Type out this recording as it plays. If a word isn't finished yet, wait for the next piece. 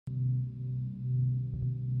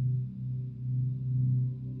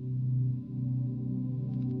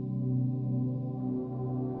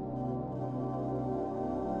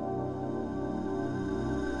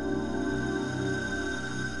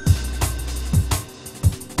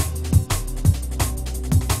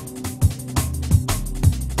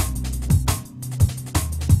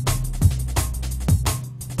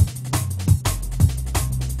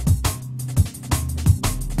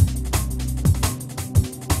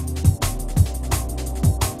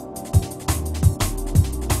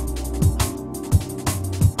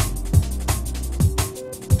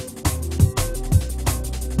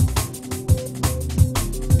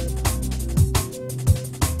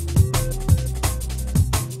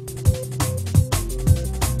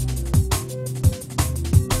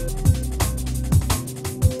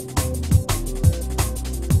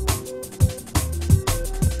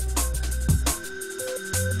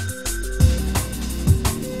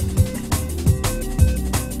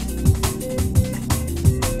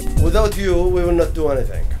Without you, we will not do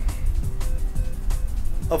anything.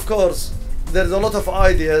 Of course, there's a lot of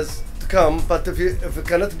ideas to come, but if it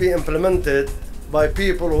cannot be implemented by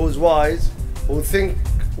people who's wise, who think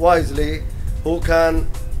wisely, who can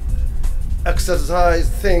exercise,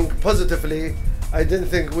 think positively, I didn't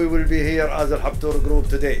think we will be here as a Habtoor group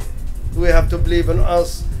today. We have to believe in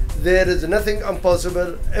us. There is nothing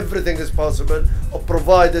impossible. Everything is possible,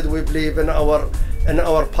 provided we believe in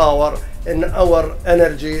our power, in our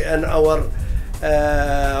energy, and our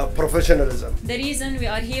professionalism. The reason we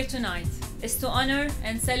are here tonight is to honor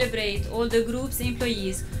and celebrate all the group's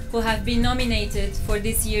employees who have been nominated for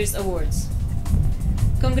this year's awards.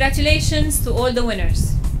 Congratulations to all the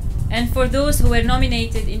winners. And for those who were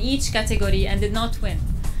nominated in each category and did not win,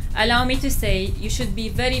 allow me to say you should be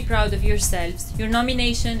very proud of yourselves. Your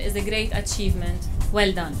nomination is a great achievement.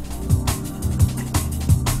 Well done.